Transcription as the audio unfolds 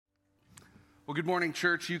Well, good morning,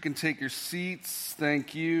 church. You can take your seats.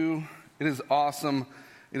 Thank you. It is awesome.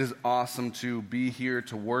 It is awesome to be here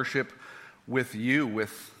to worship with you,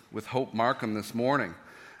 with Hope Markham this morning.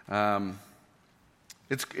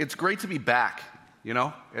 It's great to be back. You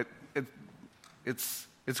know, it's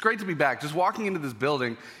great to be back. Just walking into this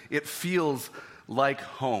building, it feels like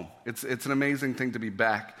home. It's an amazing thing to be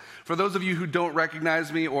back. For those of you who don't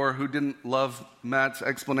recognize me or who didn't love Matt's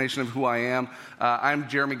explanation of who I am, I'm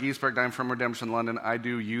Jeremy Giesbrecht. I'm from Redemption London. I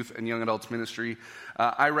do youth and young adults ministry.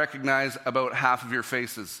 I recognize about half of your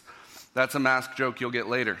faces. That's a mask joke you'll get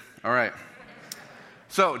later. All right.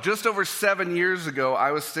 So just over 7 years ago,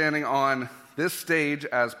 I was standing on this stage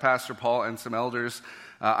as Pastor Paul and some elders.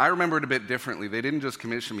 I remember it a bit differently. They didn't just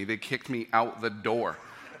commission me. They kicked me out the door.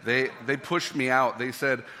 They pushed me out. They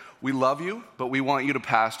said, "We love you, but we want you to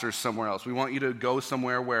pastor somewhere else. We want you to go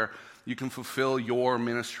somewhere where you can fulfill your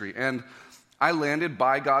ministry." And I landed,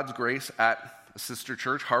 by God's grace, at a sister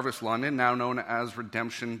church, Harvest London, now known as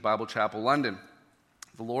Redemption Bible Chapel London.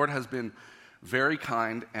 The Lord has been very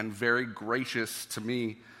kind and very gracious to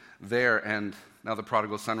me there, and now the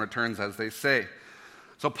prodigal son returns, as they say.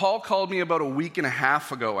 So Paul called me about a week and a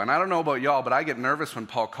half ago, and I don't know about y'all, but I get nervous when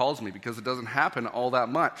Paul calls me because it doesn't happen all that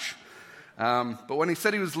much. But when he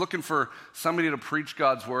said he was looking for somebody to preach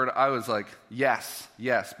God's word, I was like, yes,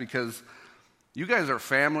 because you guys are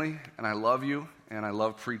family, and I love you, and I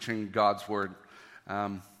love preaching God's word.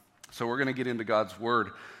 So we're going to get into God's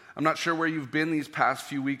word. I'm not sure where you've been these past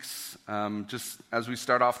few weeks, just as we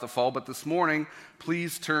start off the fall, but this morning,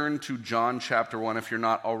 please turn to John chapter 1 if you're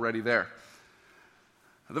not already there.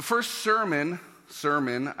 The first sermon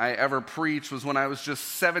I ever preached was when I was just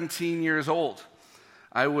 17 years old.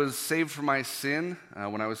 I was saved from my sin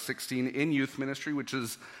when I was 16 in youth ministry, which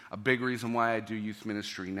is a big reason why I do youth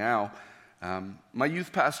ministry now. My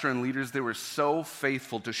youth pastor and leaders, they were so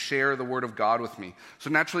faithful to share the word of God with me. So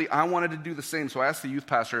naturally, I wanted to do the same. So I asked the youth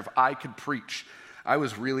pastor if I could preach. I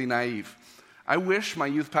was really naive. I wish my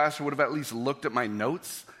youth pastor would have at least looked at my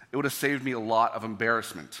notes. It would have saved me a lot of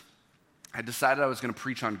embarrassment. I decided I was going to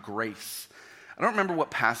preach on grace. I don't remember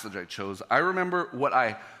what passage I chose. I remember what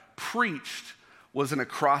I preached was an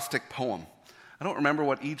acrostic poem. I don't remember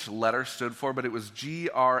what each letter stood for, but it was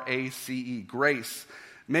G-R-A-C-E, grace.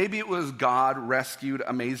 Maybe it was God rescued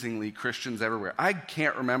amazingly Christians everywhere. I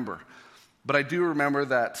can't remember. But I do remember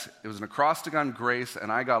that it was an acrostic on grace, and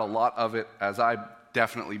I got a lot of it as I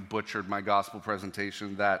definitely butchered my gospel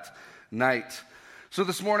presentation that night. So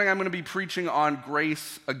this morning I'm going to be preaching on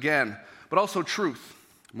grace again, but also truth.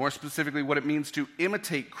 More specifically, what it means to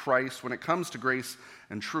imitate Christ when it comes to grace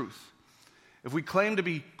and truth. If we claim to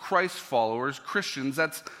be Christ followers, Christians,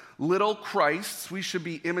 that's little Christs, we should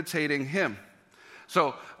be imitating him.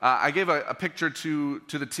 So I gave a picture to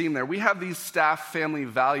the team there. We have these staff family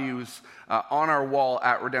values on our wall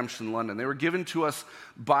at Redemption London. They were given to us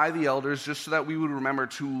by the elders just so that we would remember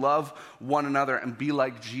to love one another and be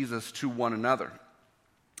like Jesus to one another.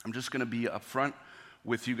 I'm just going to be upfront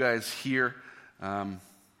with you guys here.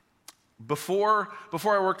 Before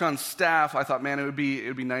I worked on staff, I thought, man, it would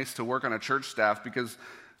be nice to work on a church staff because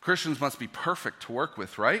Christians must be perfect to work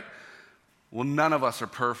with, right? Well, none of us are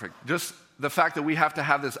perfect. Just the fact that we have to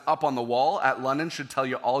have this up on the wall at London should tell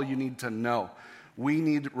you all you need to know. We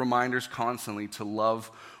need reminders constantly to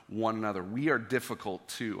love one another. We are difficult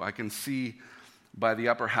too. I can see by the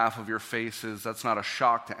upper half of your faces, that's not a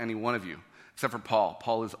shock to any one of you, except for Paul.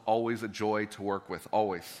 Paul is always a joy to work with,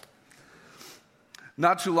 always.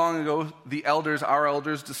 Not too long ago, our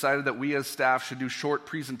elders decided that we as staff should do short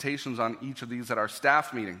presentations on each of these at our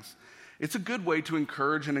staff meetings. It's a good way to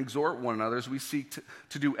encourage and exhort one another as we seek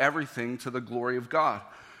to do everything to the glory of God.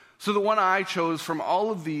 So the one I chose from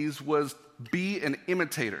all of these was be an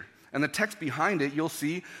imitator. And the text behind it, you'll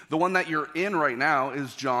see, the one that you're in right now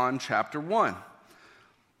is John chapter 1.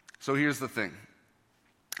 So here's the thing.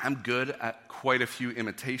 I'm good at quite a few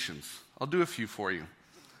imitations. I'll do a few for you.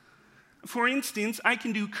 For instance, I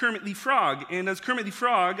can do Kermit the Frog, and as Kermit the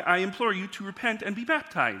Frog, I implore you to repent and be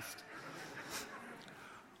baptized.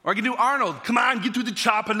 Or I can do Arnold. Come on, get to the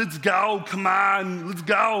chopper, let's go. Come on, let's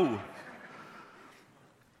go.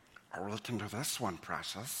 Or we can do this one,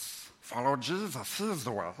 precious. Follow Jesus, he is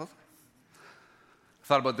the way. I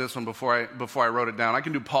thought about this one before I wrote it down. I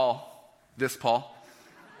can do Paul, this Paul.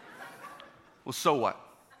 Well, so what?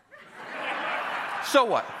 So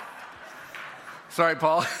what? Sorry,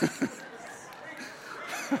 Paul.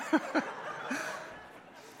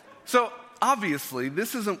 So, obviously,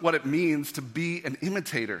 this isn't what it means to be an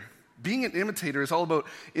imitator. Being an imitator is all about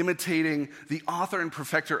imitating the author and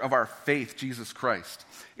perfecter of our faith, Jesus Christ.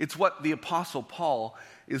 It's what the Apostle Paul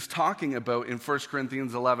is talking about in 1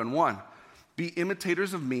 Corinthians 11:1. Be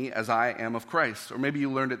imitators of me as I am of Christ. Or maybe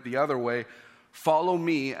you learned it the other way. Follow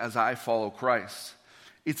me as I follow Christ.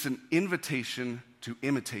 It's an invitation to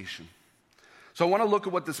imitation. So I want to look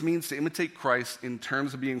at what this means to imitate Christ in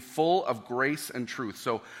terms of being full of grace and truth.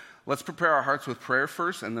 So let's prepare our hearts with prayer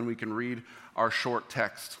first, and then we can read our short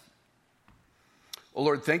text. Oh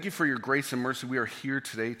Lord, thank you for your grace and mercy. We are here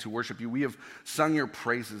today to worship you. We have sung your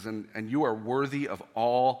praises, and you are worthy of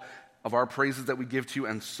all of our praises that we give to you,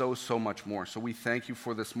 and so much more. So we thank you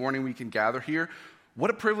for this morning we can gather here. What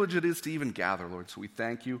a privilege it is to even gather, Lord. So we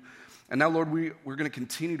thank you. And now, Lord, we're going to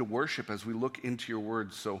continue to worship as we look into your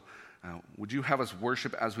word. So would you have us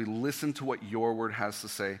worship as we listen to what your word has to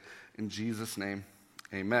say? In Jesus' name,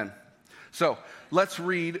 amen. So let's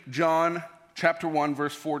read John chapter 1,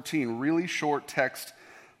 verse 14. Really short text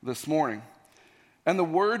this morning. And the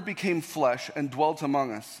Word became flesh and dwelt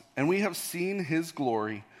among us, and we have seen his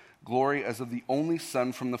glory, glory as of the only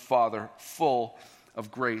Son from the Father, full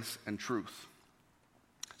of grace and truth.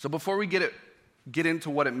 So before we get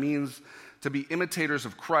into what it means to be imitators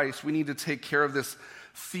of Christ, we need to take care of this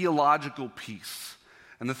theological piece.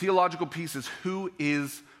 And the theological piece is, who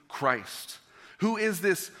is Christ? Who is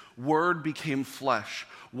this Word became flesh?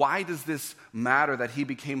 Why does this matter that he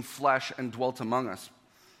became flesh and dwelt among us?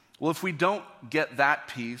 Well, if we don't get that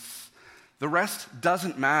piece, the rest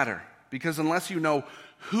doesn't matter. Because unless you know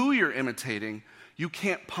who you're imitating, you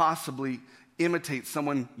can't possibly imitate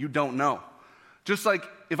someone you don't know. Just like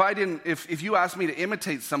if you asked me to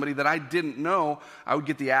imitate somebody that I didn't know, I would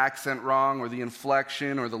get the accent wrong or the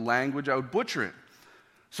inflection or the language. I would butcher it.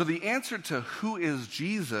 So the answer to who is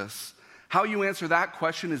Jesus, how you answer that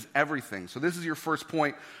question is everything. So this is your first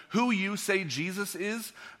point. Who you say Jesus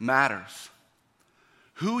is matters.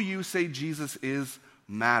 Who you say Jesus is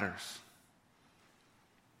matters.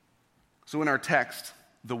 So in our text,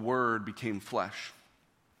 the Word became flesh.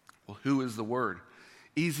 Well, who is the Word?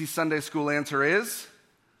 Easy Sunday school answer is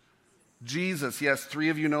Jesus. Yes, 3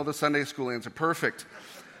 of you know the Sunday school answer. Perfect.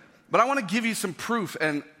 But I want to give you some proof,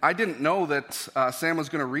 and I didn't know that Sam was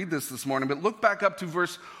going to read this morning, but look back up to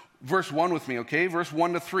verse 1 with me, okay? Verse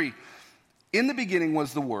 1 to 3. In the beginning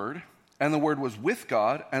was the Word, and the Word was with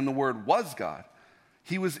God, and the Word was God.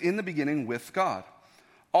 He was in the beginning with God.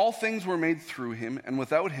 All things were made through him, and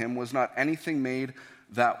without him was not anything made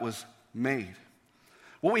that was made.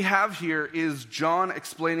 What we have here is John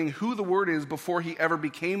explaining who the Word is before he ever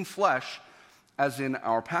became flesh, as in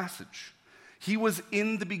our passage. He was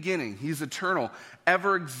in the beginning. He's eternal,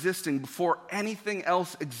 ever existing before anything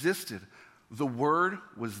else existed. The Word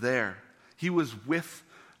was there. He was with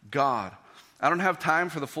God. I don't have time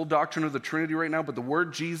for the full doctrine of the Trinity right now, but the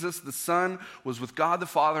Word Jesus, the Son, was with God the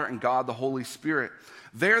Father and God the Holy Spirit.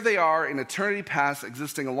 There they are in eternity past,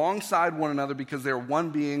 existing alongside one another because they are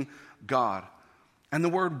one being, God. And the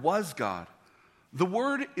Word was God. The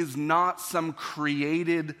Word is not some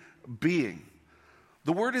created being.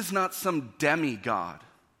 The Word is not some demigod.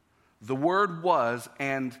 The Word was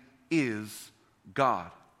and is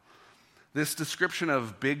God. This description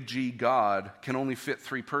of big G God can only fit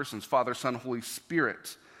 3 persons, Father, Son, Holy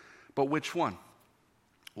Spirit. But which one?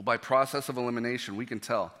 Well, by process of elimination, we can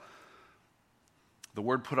tell. The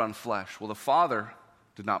Word put on flesh. Well, the Father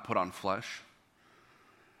did not put on flesh.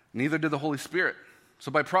 Neither did the Holy Spirit. So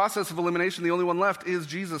by process of elimination, the only one left is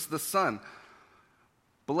Jesus, the Son.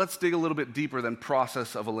 But let's dig a little bit deeper than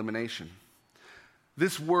process of elimination.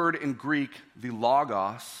 This word in Greek, the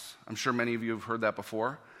logos, I'm sure many of you have heard that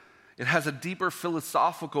before. It has a deeper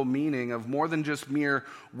philosophical meaning of more than just mere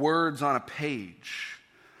words on a page.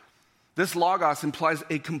 This logos implies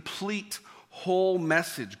a complete, whole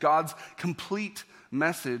message, God's complete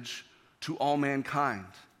message to all mankind.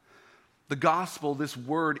 The gospel, this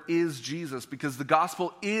word, is Jesus, because the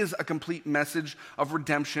gospel is a complete message of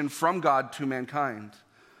redemption from God to mankind.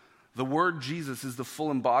 The word Jesus is the full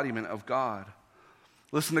embodiment of God.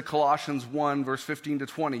 Listen to Colossians 1, verse 15 to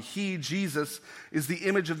 20. He, Jesus, is the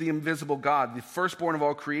image of the invisible God, the firstborn of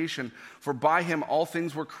all creation. For by him all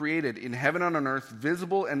things were created, in heaven and on earth,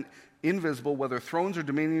 visible and invisible, whether thrones or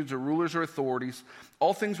dominions or rulers or authorities.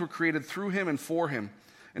 All things were created through him and for him.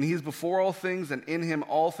 And he is before all things, and in him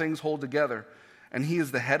all things hold together. And he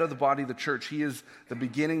is the head of the body, the church. He is the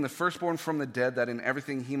beginning, the firstborn from the dead, that in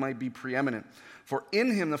everything he might be preeminent. For in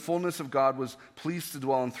him the fullness of God was pleased to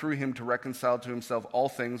dwell, and through him to reconcile to himself all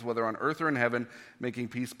things, whether on earth or in heaven, making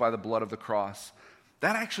peace by the blood of the cross.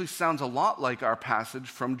 That actually sounds a lot like our passage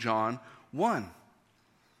from John 1.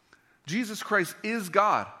 Jesus Christ is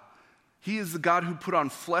God. He is the God who put on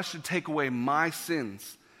flesh to take away my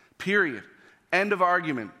sins. Period. End of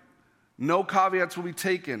argument. No caveats will be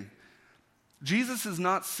taken. Jesus is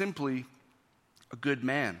not simply a good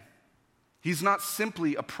man. He's not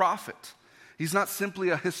simply a prophet. He's not simply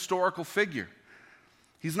a historical figure.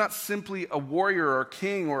 He's not simply a warrior or a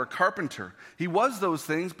king or a carpenter. He was those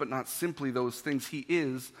things, but not simply those things. He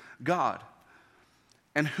is God.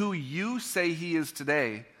 And who you say he is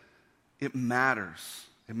today, it matters.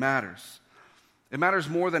 It matters. It matters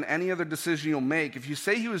more than any other decision you'll make. If you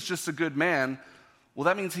say he was just a good man, well,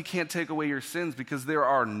 that means he can't take away your sins because there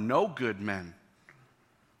are no good men.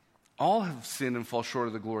 All have sinned and fall short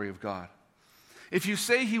of the glory of God. If you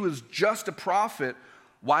say he was just a prophet,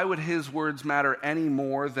 why would his words matter any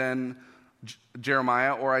more than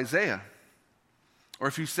Jeremiah or Isaiah? Or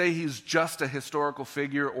if you say he's just a historical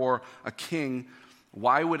figure or a king,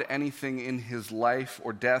 why would anything in his life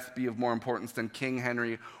or death be of more importance than King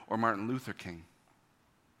Henry or Martin Luther King?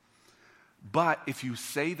 But if you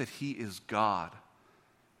say that he is God,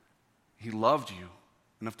 he loved you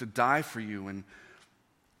enough to die for you and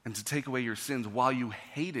to take away your sins while you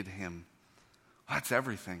hated him, that's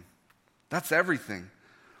everything. That's everything.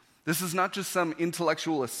 This is not just some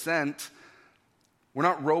intellectual assent. We're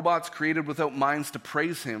not robots created without minds to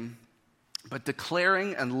praise him, but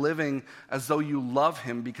declaring and living as though you love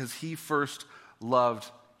him because he first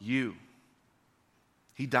loved you.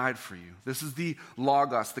 He died for you. This is the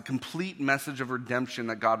Logos, the complete message of redemption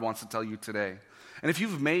that God wants to tell you today. And if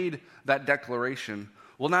you've made that declaration,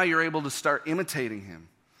 well, now you're able to start imitating him.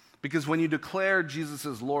 Because when you declare Jesus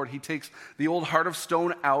as Lord, he takes the old heart of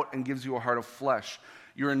stone out and gives you a heart of flesh.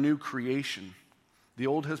 You're a new creation. The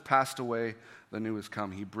old has passed away, the new has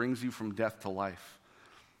come. He brings you from death to life.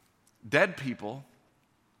 Dead people,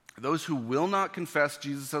 those who will not confess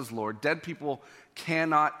Jesus as Lord, dead people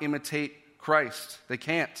cannot imitate Christ. They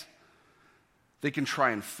can't. They can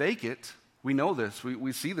try and fake it. We know this.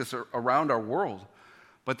 We see this around our world.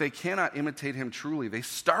 But they cannot imitate him truly. They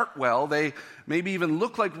start well. They maybe even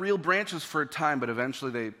look like real branches for a time, but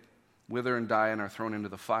eventually they wither and die and are thrown into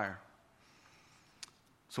the fire.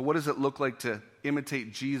 So what does it look like to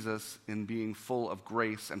imitate Jesus in being full of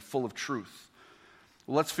grace and full of truth?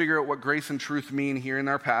 Well, let's figure out what grace and truth mean here in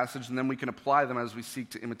our passage, and then we can apply them as we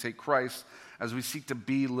seek to imitate Christ, as we seek to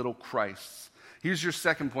be little Christs. Here's your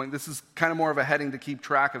second point. This is kind of more of a heading to keep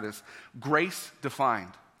track of this. Grace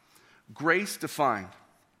defined. Grace defined.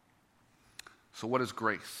 So what is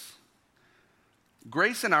grace?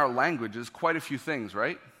 Grace in our language is quite a few things,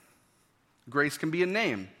 right? Grace can be a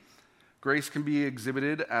name. Grace can be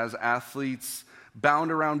exhibited as athletes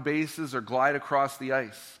bound around bases or glide across the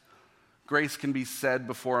ice. Grace can be said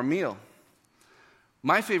before a meal.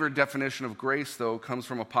 My favorite definition of grace, though, comes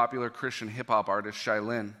from a popular Christian hip-hop artist, Shai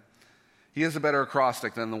Linne. He has a better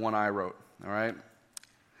acrostic than the one I wrote, all right?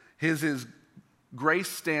 His is, grace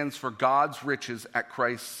stands for God's riches at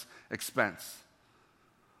Christ's expense.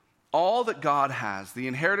 All that God has, the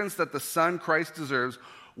inheritance that the Son, Christ, deserves,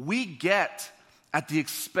 we get at the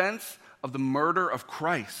expense of the murder of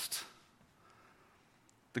Christ.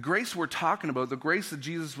 The grace we're talking about, the grace that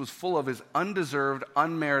Jesus was full of, is undeserved,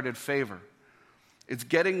 unmerited favor. It's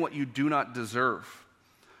getting what you do not deserve.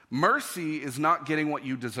 Mercy is not getting what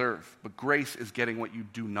you deserve, but grace is getting what you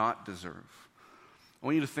do not deserve. I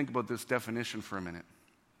want you to think about this definition for a minute.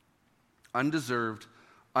 Undeserved,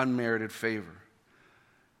 unmerited favor.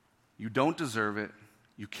 You don't deserve it.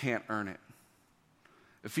 You can't earn it.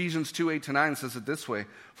 Ephesians 2:8-9 says it this way: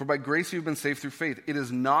 For by grace you've been saved through faith. It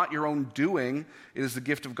is not your own doing. It is the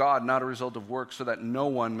gift of God, not a result of works, so that no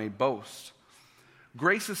one may boast.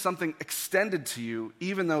 Grace is something extended to you,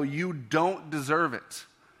 even though you don't deserve it.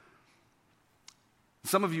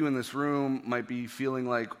 Some of you in this room might be feeling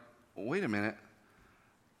like, wait a minute,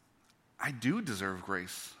 I do deserve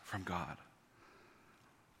grace from God.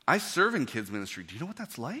 I serve in kids ministry. Do you know what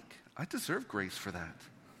that's like? I deserve grace for that.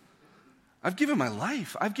 I've given my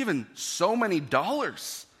life. I've given so many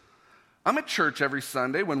dollars. I'm at church every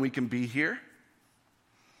Sunday when we can be here.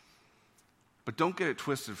 But don't get it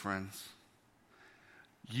twisted, friends.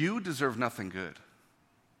 You deserve nothing good.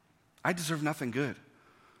 I deserve nothing good.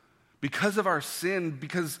 Because of our sin,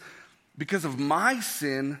 because of my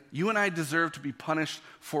sin, you and I deserve to be punished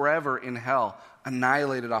forever in hell,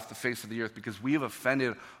 annihilated off the face of the earth, because we have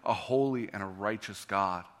offended a holy and a righteous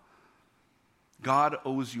God. God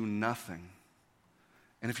owes you nothing.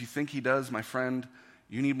 And if you think he does, my friend,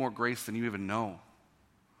 you need more grace than you even know.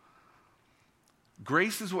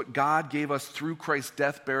 Grace is what God gave us through Christ's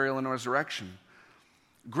death, burial, and resurrection.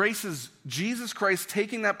 Grace is Jesus Christ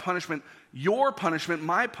taking that punishment, your punishment,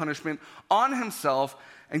 my punishment, on himself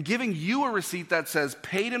and giving you a receipt that says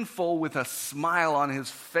paid in full with a smile on his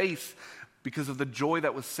face because of the joy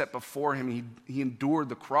that was set before him. He endured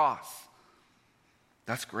the cross.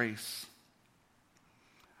 That's grace.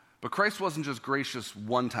 But Christ wasn't just gracious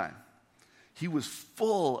one time. He was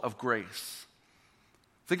full of grace.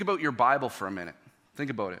 Think about your Bible for a minute. Think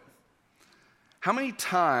about it. How many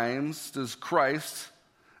times does Christ,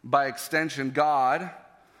 by extension, God,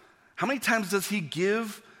 how many times does he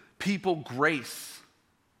give people grace?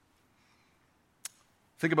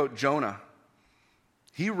 Think about Jonah.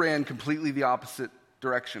 He ran completely the opposite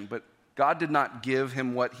direction, but God did not give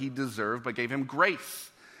him what he deserved, but gave him grace.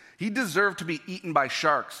 He deserved to be eaten by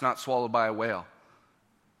sharks, not swallowed by a whale.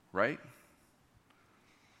 Right?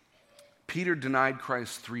 Peter denied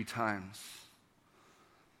Christ 3 times.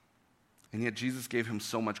 And yet Jesus gave him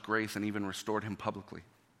so much grace and even restored him publicly.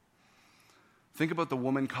 Think about the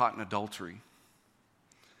woman caught in adultery.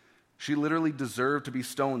 She literally deserved to be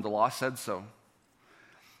stoned. The law said so.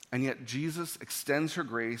 And yet Jesus extends her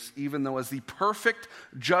grace, even though as the perfect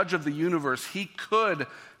judge of the universe, he could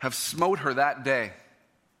have smote her that day.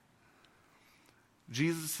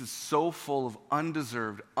 Jesus is so full of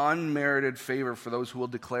undeserved, unmerited favor for those who will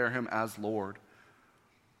declare him as Lord.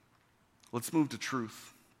 Let's move to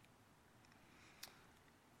truth.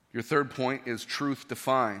 Your third point is truth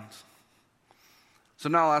defined. So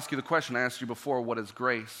now I'll ask you the question I asked you before, what is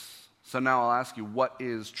grace? So now I'll ask you, what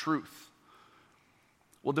is truth?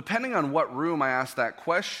 Well, depending on what room I ask that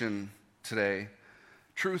question today,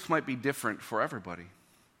 truth might be different for everybody.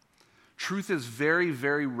 Truth is very,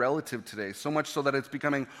 very relative today, so much so that it's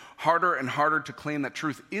becoming harder and harder to claim that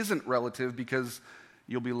truth isn't relative because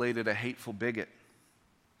you'll be labeled a hateful bigot.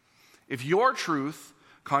 If your truth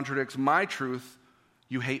contradicts my truth,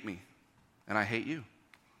 you hate me, and I hate you.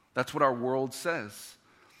 That's what our world says.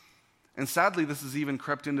 And sadly, this has even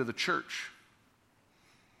crept into the church.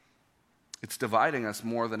 It's dividing us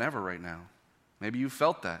more than ever right now. Maybe you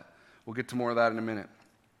felt that. We'll get to more of that in a minute.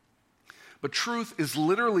 But truth is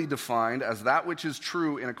literally defined as that which is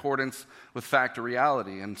true in accordance with fact or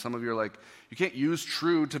reality. And some of you are like, you can't use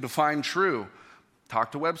true to define true.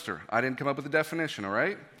 Talk to Webster. I didn't come up with a definition, all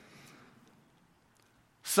right?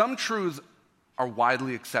 Some truths are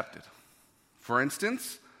widely accepted. For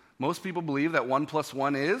instance, most people believe that 1 +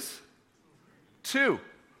 1 is 2.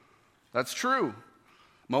 That's true.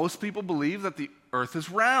 Most people believe that the earth is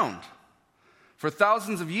round. For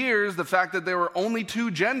thousands of years, the fact that there were only 2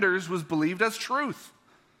 genders was believed as truth.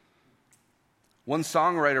 One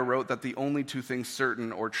songwriter wrote that the only 2 things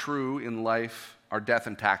certain or true in life are death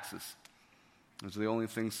and taxes. Those are the only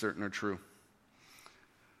things certain or true.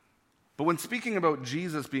 But when speaking about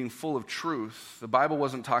Jesus being full of truth, the Bible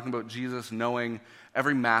wasn't talking about Jesus knowing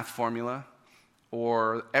every math formula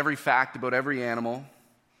or every fact about every animal.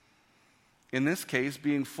 In this case,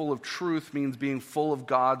 being full of truth means being full of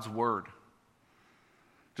God's word.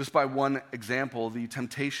 Just by one example, the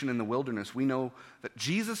temptation in the wilderness, we know that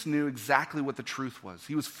Jesus knew exactly what the truth was.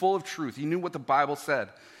 He was full of truth. He knew what the Bible said.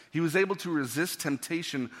 He was able to resist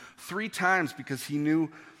temptation 3 times because he knew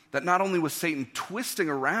that not only was Satan twisting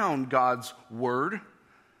around God's word,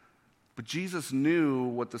 but Jesus knew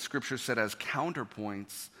what the scripture said as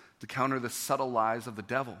counterpoints to counter the subtle lies of the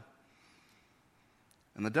devil.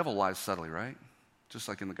 And the devil lies subtly, right? Just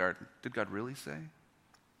like in the garden. Did God really say?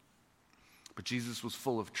 But Jesus was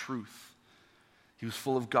full of truth. He was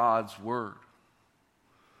full of God's word.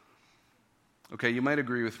 Okay, you might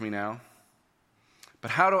agree with me now.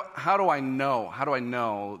 But how do I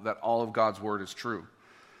know that all of God's word is true?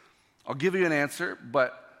 I'll give you an answer,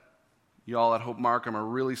 but you all at Hope Markham are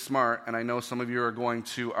really smart, and I know some of you are going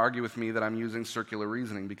to argue with me that I'm using circular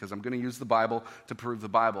reasoning because I'm going to use the Bible to prove the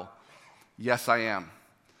Bible. Yes, I am.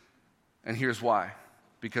 And here's why.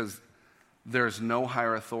 Because there's no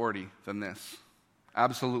higher authority than this.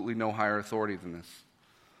 Absolutely no higher authority than this.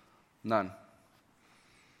 None.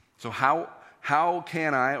 So how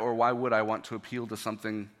can I, or why would I want to appeal to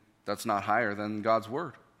something that's not higher than God's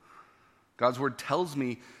word? God's word tells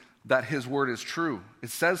me that his word is true.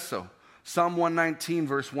 It says so. Psalm 119,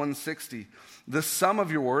 verse 160. The sum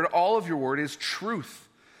of your word, all of your word, is truth.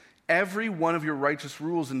 Every one of your righteous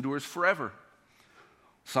rules endures forever.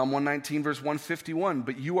 Psalm 119, verse 151.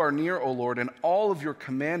 But you are near, O Lord, and all of your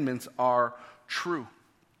commandments are true.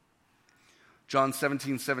 John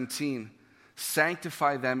 17:17.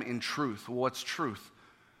 Sanctify them in truth. Well, what's truth?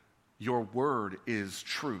 Your word is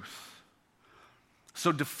truth.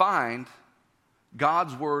 So defined,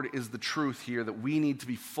 God's word is the truth here that we need to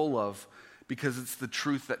be full of because it's the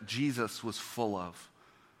truth that Jesus was full of.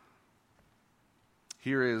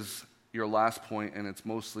 Here is your last point, and it's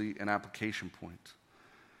mostly an application point.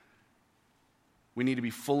 We need to be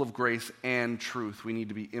full of grace and truth. We need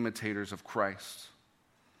to be imitators of Christ.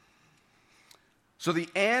 So the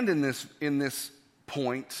 "and" in this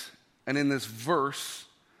point and in this verse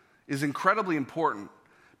is incredibly important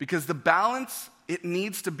because the balance It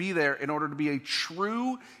needs to be there in order to be a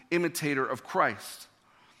true imitator of Christ.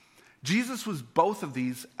 Jesus was both of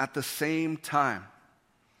these at the same time.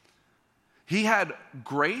 He had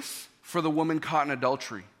grace for the woman caught in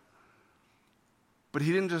adultery. But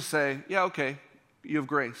he didn't just say, yeah, okay, you have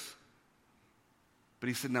grace. But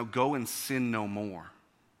he said, now go and sin no more.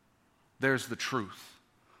 There's the truth.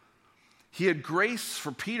 He had grace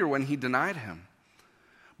for Peter when he denied him.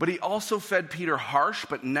 But he also fed Peter harsh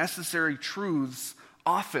but necessary truths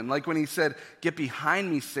often, like when he said, get behind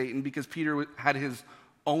me, Satan, because Peter had his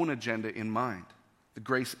own agenda in mind, the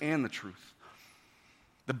grace and the truth.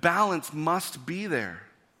 The balance must be there.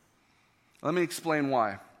 Let me explain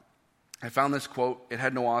why. I found this quote. It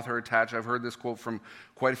had no author attached. I've heard this quote from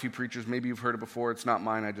quite a few preachers. Maybe you've heard it before. It's not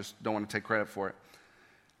mine. I just don't want to take credit for it.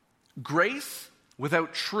 Grace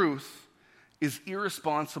without truth is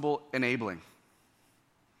irresponsible enabling.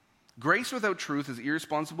 Grace without truth is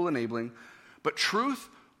irresponsible enabling, but truth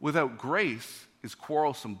without grace is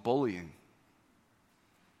quarrelsome bullying.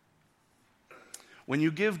 When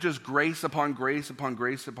you give just grace upon grace upon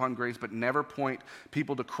grace upon grace, but never point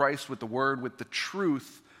people to Christ with the word, with the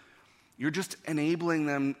truth, you're just enabling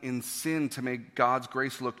them in sin to make God's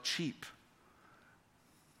grace look cheap.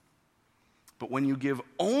 But when you give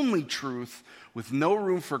only truth with no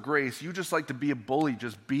room for grace, you just like to be a bully,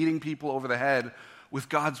 just beating people over the head with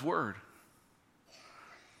God's word.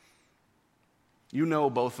 You know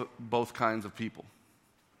both kinds of people.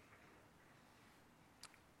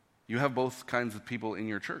 You have both kinds of people in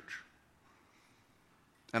your church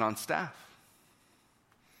and on staff.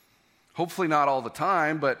 Hopefully not all the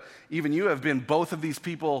time, but even you have been both of these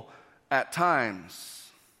people at times.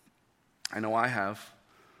 I know I have.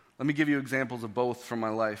 Let me give you examples of both from my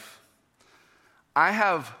life. I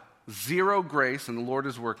have zero grace, and the Lord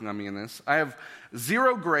is working on me in this. I have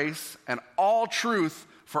zero grace and all truth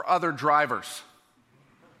for other drivers.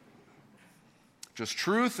 Just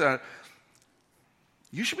truth.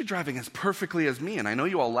 You should be driving as perfectly as me, and I know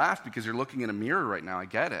you all laugh because you're looking in a mirror right now. I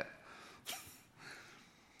get it.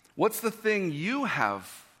 What's the thing you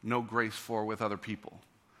have no grace for with other people?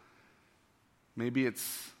 Maybe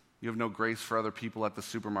it's you have no grace for other people at the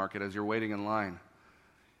supermarket as you're waiting in line.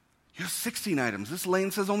 You have 16 items. This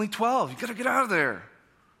lane says only 12. You got to get out of there.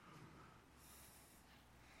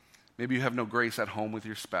 Maybe you have no grace at home with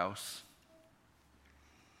your spouse.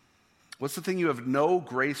 What's the thing you have no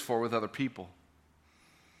grace for with other people?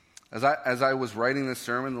 As I was writing this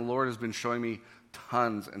sermon, the Lord has been showing me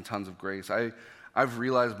tons and tons of grace. I've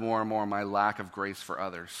realized more and more my lack of grace for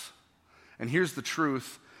others. And here's the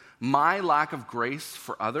truth. My lack of grace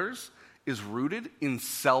for others is rooted in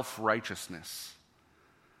self-righteousness.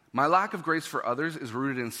 My lack of grace for others is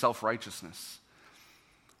rooted in self-righteousness.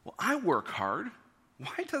 Well, I work hard.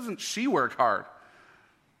 Why doesn't she work hard?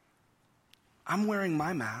 I'm wearing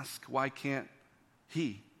my mask. Why can't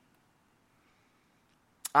he?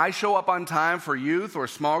 I show up on time for youth or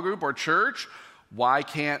small group or church. Why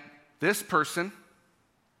can't this person?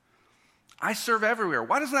 I serve everywhere.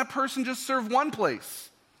 Why doesn't that person just serve one place?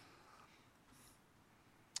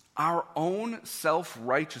 Our own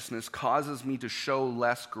self-righteousness causes me to show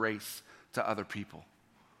less grace to other people.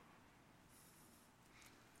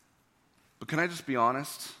 But can I just be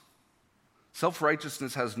honest?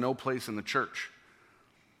 Self-righteousness has no place in the church.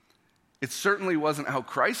 It certainly wasn't how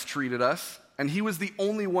Christ treated us, and he was the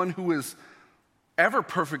only one who was ever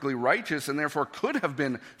perfectly righteous and therefore could have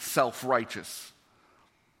been self-righteous.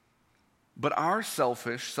 But our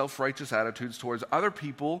selfish, self-righteous attitudes towards other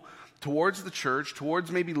people, towards the church,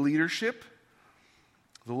 towards maybe leadership,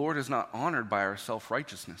 the Lord is not honored by our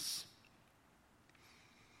self-righteousness.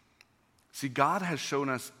 See, God has shown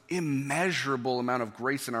us immeasurable amount of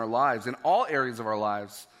grace in our lives, in all areas of our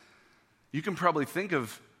lives. You can probably think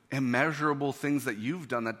of immeasurable things that you've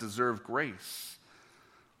done that deserve grace.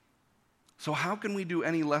 So how can we do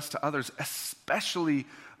any less to others, especially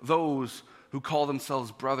those who call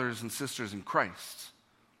themselves brothers and sisters in Christ?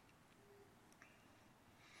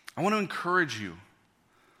 I want to encourage you.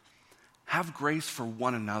 Have grace for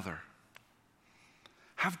one another.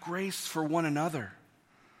 Have grace for one another.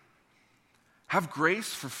 Have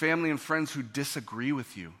grace for family and friends who disagree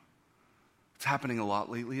with you. It's happening a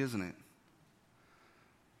lot lately, isn't it?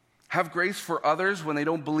 Have grace for others when they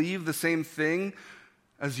don't believe the same thing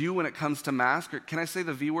as you when it comes to masks. Or can I say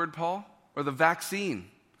the V word, Paul? Or the vaccine.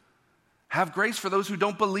 Have grace for those who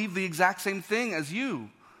don't believe the exact same thing as you.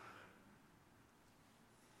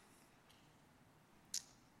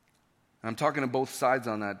 I'm talking to both sides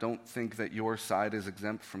on that. Don't think that your side is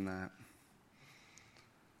exempt from that.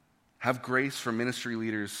 Have grace for ministry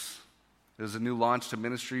leaders There's a new launch to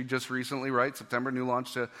ministry just recently, right? September, new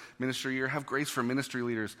launch to ministry year. Have grace for ministry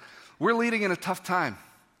leaders. We're leading in a tough time.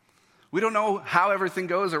 We don't know how everything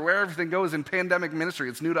goes or where everything goes in pandemic ministry.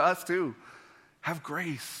 It's new to us too. Have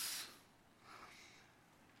grace.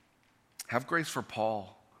 Have grace for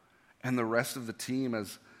Paul and the rest of the team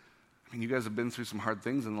you guys have been through some hard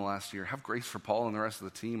things in the last year. Have grace for Paul and the rest of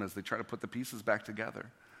the team as they try to put the pieces back together.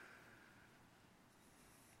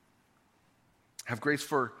 Have grace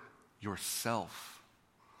for yourself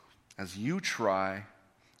as you try,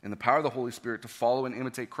 in the power of the Holy Spirit, to follow and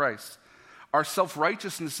imitate Christ. Our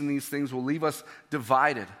self-righteousness in these things will leave us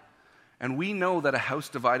divided, and we know that a house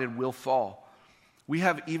divided will fall. We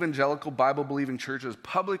have evangelical Bible-believing churches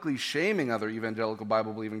publicly shaming other evangelical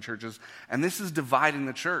Bible-believing churches, and this is dividing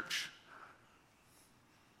the church.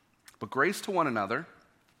 But grace to one another,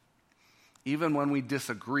 even when we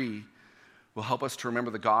disagree, will help us to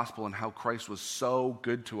remember the gospel and how Christ was so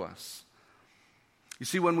good to us. You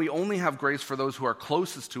see, when we only have grace for those who are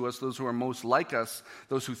closest to us, those who are most like us,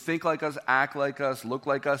 those who think like us, act like us, look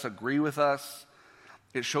like us, agree with us,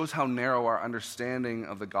 it shows how narrow our understanding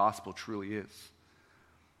of the gospel truly is.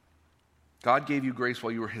 God gave you grace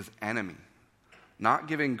while you were his enemy. Not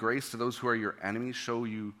giving grace to those who are your enemies show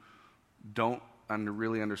you don't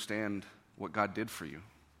really understand what God did for you.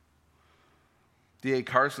 D.A.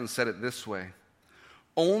 Carson said it this way: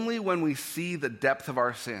 only when we see the depth of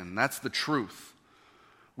our sin, that's the truth,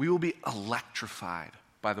 we will be electrified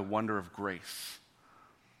by the wonder of grace.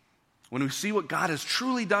 When we see what God has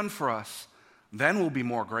truly done for us, then we'll be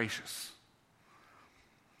more gracious.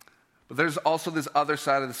 But there's also this other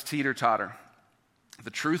side of this teeter-totter,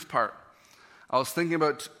 the truth part. I was thinking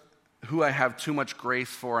about who I have too much grace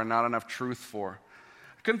for and not enough truth for.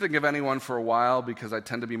 I couldn't think of anyone for a while because I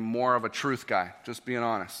tend to be more of a truth guy, just being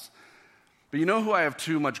honest. But you know who I have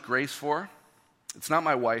too much grace for? It's not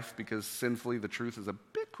my wife, because sinfully the truth is a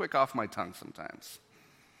bit quick off my tongue sometimes.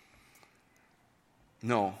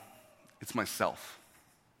 No, it's myself.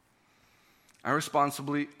 I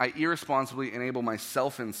irresponsibly enable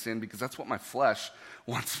myself in sin because that's what my flesh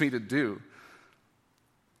wants me to do.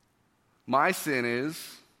 My sin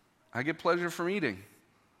is I get pleasure from eating.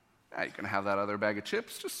 You can have that other bag of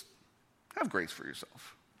chips. Just have grace for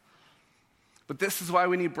yourself. But this is why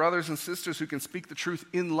we need brothers and sisters who can speak the truth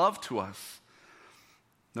in love to us.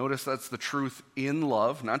 Notice that's the truth in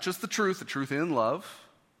love, not just the truth in love.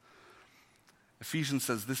 Ephesians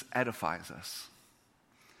says this edifies us.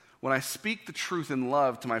 When I speak the truth in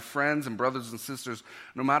love to my friends and brothers and sisters,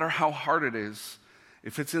 no matter how hard it is,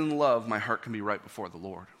 if it's in love, my heart can be right before the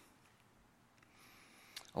Lord.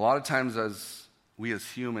 A lot of times as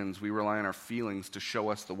humans, we rely on our feelings to show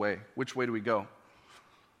us the way. Which way do we go?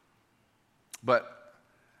 But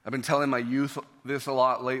I've been telling my youth this a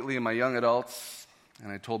lot lately, and my young adults,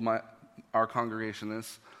 and I told our congregation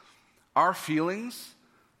this. Our feelings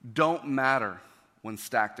don't matter when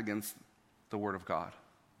stacked against the Word of God.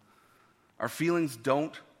 Our feelings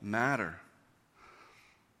don't matter.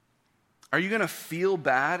 Are you going to feel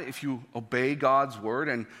bad if you obey God's word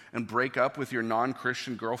and break up with your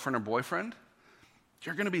non-Christian girlfriend or boyfriend?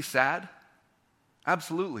 You're going to be sad?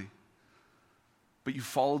 Absolutely. But you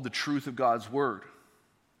followed the truth of God's word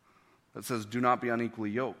that says, do not be unequally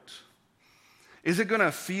yoked. Is it going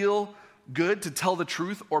to feel good to tell the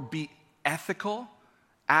truth or be ethical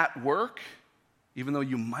at work, even though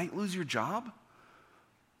you might lose your job?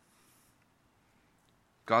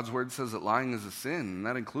 God's word says that lying is a sin, and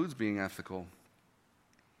that includes being ethical.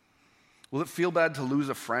 Will it feel bad to lose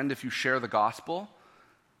a friend if you share the gospel?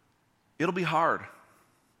 It'll be hard.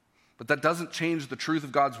 But that doesn't change the truth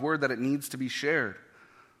of God's word that it needs to be shared.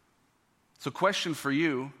 So, question for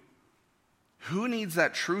you: who needs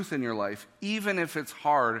that truth in your life, even if it's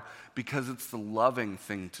hard, because it's the loving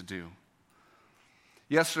thing to do?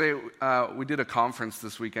 Yesterday, we did a conference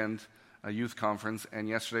this weekend, a youth conference, and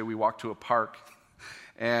yesterday we walked to a park.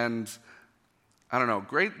 And I don't know,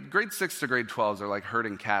 grade 6 to grade 12s are like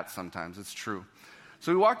herding cats sometimes. It's true.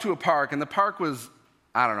 So we walked to a park, and the park was,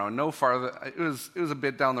 I don't know, no farther. It was a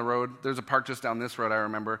bit down the road. There's a park just down this road, I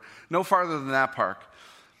remember. No farther than that park.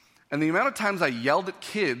 And the amount of times I yelled at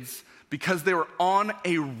kids because they were on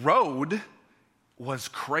a road was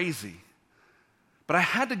crazy. But I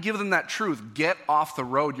had to give them that truth. Get off the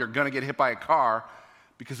road. You're going to get hit by a car,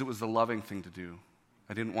 because it was the loving thing to do.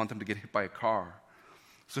 I didn't want them to get hit by a car.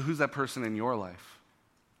 So who's that person in your life?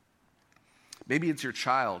 Maybe it's your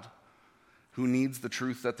child who needs the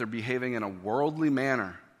truth that they're behaving in a worldly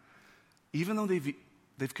manner, even though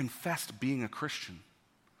they've confessed being a Christian.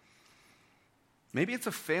 Maybe it's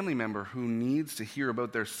a family member who needs to hear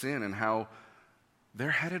about their sin and how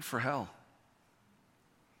they're headed for hell.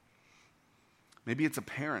 Maybe it's a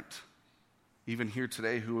parent, even here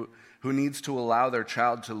today, who needs to allow their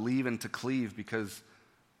child to leave and to cleave because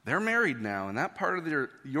they're married now, and that part of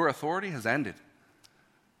your authority has ended.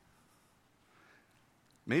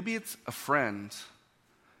 Maybe it's a friend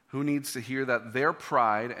who needs to hear that their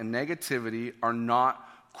pride and negativity are not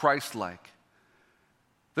Christ-like.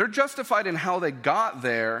 They're justified in how they got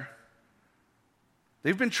there.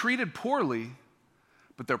 They've been treated poorly,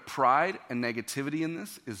 but their pride and negativity in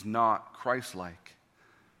this is not Christ-like.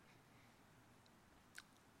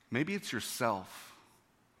 Maybe it's yourself,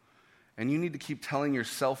 and you need to keep telling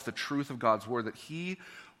yourself the truth of God's word, that He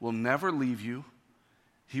will never leave you,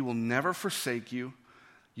 He will never forsake you.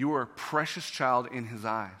 You are a precious child in His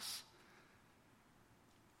eyes.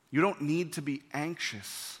 You don't need to be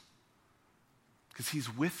anxious because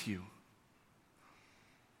He's with you.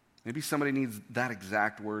 Maybe somebody needs that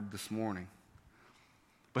exact word this morning.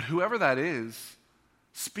 But whoever that is,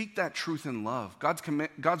 speak that truth in love.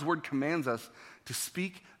 God's word commands us to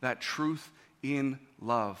speak that truth in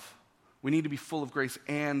love. We need to be full of grace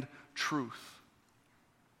and truth.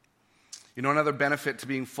 You know, another benefit to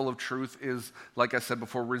being full of truth is, like I said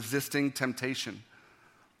before, resisting temptation.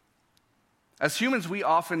 As humans, we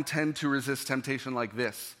often tend to resist temptation like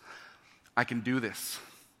this. I can do this.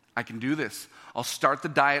 I can do this. I'll start the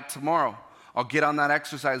diet tomorrow. I'll get on that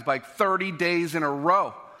exercise bike 30 days in a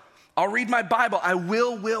row. I'll read my Bible. I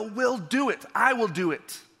will do it. I will do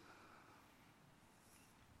it.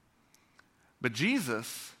 But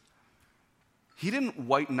Jesus, He didn't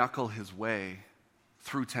white-knuckle His way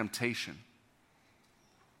through temptation.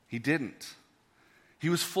 He didn't. He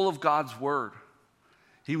was full of God's word.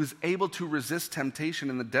 He was able to resist temptation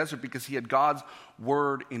in the desert because He had God's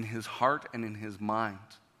word in His heart and in His mind.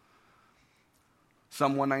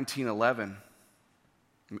 Psalm 119:11.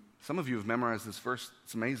 Some of you have memorized this verse.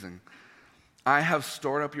 It's amazing. I have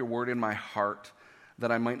stored up your word in my heart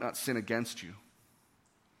that I might not sin against you.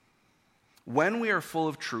 When we are full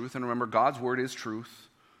of truth, and remember, God's word is truth,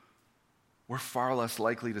 we're far less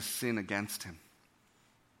likely to sin against Him.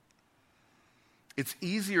 It's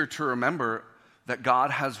easier to remember that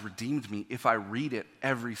God has redeemed me if I read it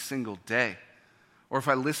every single day, or if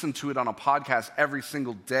I listen to it on a podcast every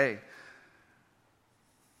single day.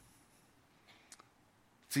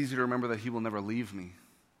 It's easy to remember that He will never leave me,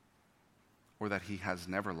 or that He has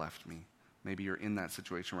never left me. Maybe you're in that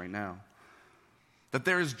situation right now. That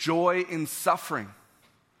there is joy in suffering.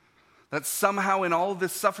 That somehow in all of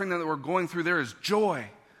this suffering that we're going through, there is joy.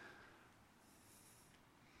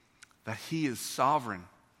 That He is sovereign.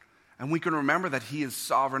 And we can remember that He is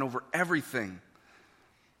sovereign over everything.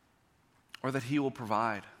 Or that He will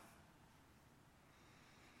provide.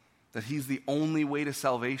 That He's the only way to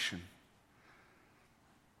salvation.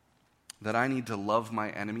 That I need to love my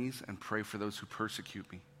enemies and pray for those who persecute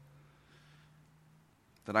me.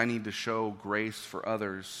 That I need to show grace for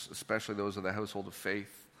others, especially those of the household of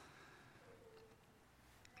faith.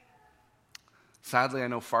 Sadly, I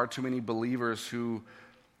know far too many believers who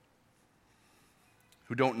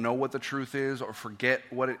don't know what the truth is or forget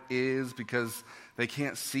what it is because they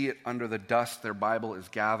can't see it under the dust their Bible is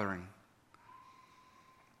gathering.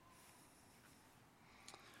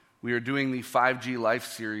 We are doing the 5G Life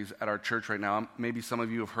series at our church right now. Maybe some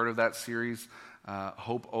of you have heard of that series.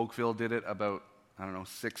 Hope Oakville did it about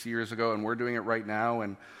 6 years ago, and we're doing it right now.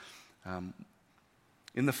 And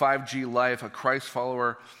in the 5G life, a Christ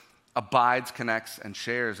follower abides, connects, and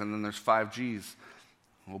shares, and then there's 5 Gs.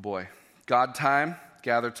 Oh boy. God time,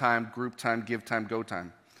 gather time, group time, give time, go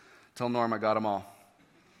time. Tell Norm I got them all.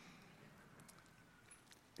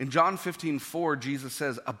 In John 15:4, Jesus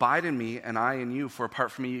says, abide in me and I in you, for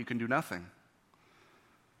apart from me you can do nothing.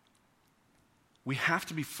 We have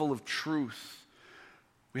to be full of truth.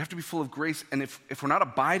 We have to be full of grace. And if we're not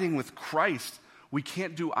abiding with Christ, we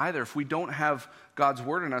can't do either. If we don't have God's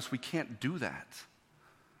word in us, we can't do that.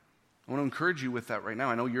 I want to encourage you with that right now.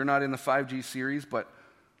 I know you're not in the 5G series, but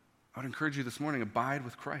I would encourage you this morning, abide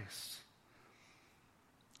with Christ.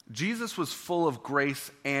 Jesus was full of grace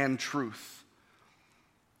and truth.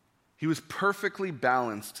 He was perfectly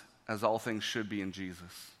balanced, as all things should be in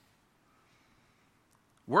Jesus.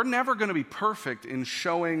 We're never going to be perfect in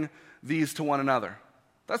showing these to one another.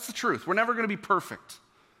 That's the truth. We're never going to be perfect.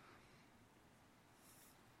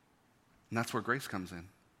 And that's where grace comes in.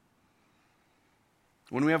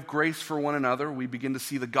 When we have grace for one another, we begin to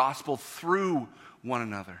see the gospel through one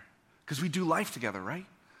another. Because we do life together, right?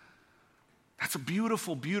 That's a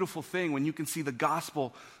beautiful, beautiful thing when you can see the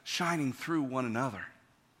gospel shining through one another.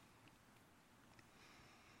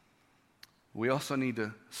 We also need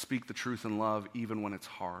to speak the truth in love even when it's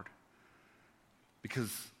hard.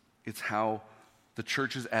 Because it's how the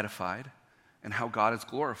church is edified, and how God is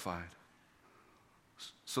glorified.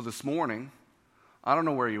 So this morning, I don't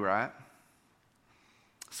know where you're at.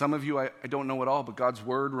 Some of you, I don't know at all, but God's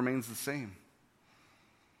word remains the same.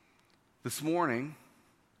 This morning,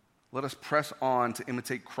 let us press on to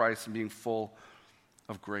imitate Christ and being full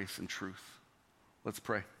of grace and truth. Let's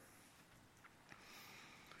pray.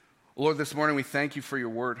 Lord, this morning we thank you for your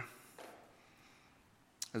word.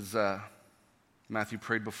 As Matthew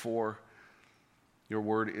prayed before, your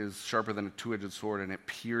word is sharper than a two-edged sword, and it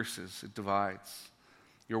pierces, it divides.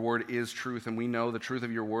 Your word is truth, and we know the truth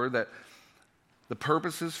of your word, that the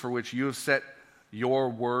purposes for which you have set your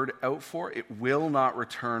word out for, it will not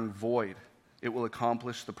return void. It will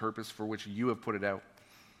accomplish the purpose for which you have put it out.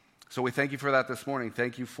 So we thank you for that this morning.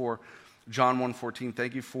 Thank you for John 1:14.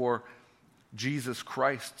 Thank you for Jesus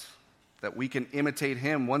Christ, that we can imitate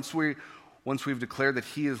him. Once we've declared that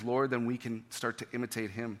he is Lord, then we can start to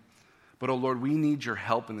imitate him. But, oh Lord, we need your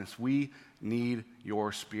help in this. We need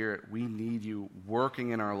your Spirit. We need you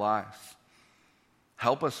working in our lives.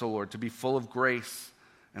 Help us, oh Lord, to be full of grace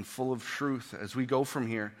and full of truth as we go from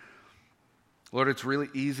here. Lord, it's really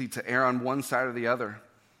easy to err on one side or the other.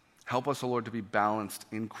 Help us, oh Lord, to be balanced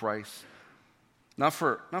in Christ. Not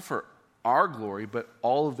for our glory, but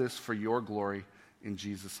all of this for your glory. In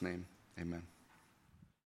Jesus' name, amen.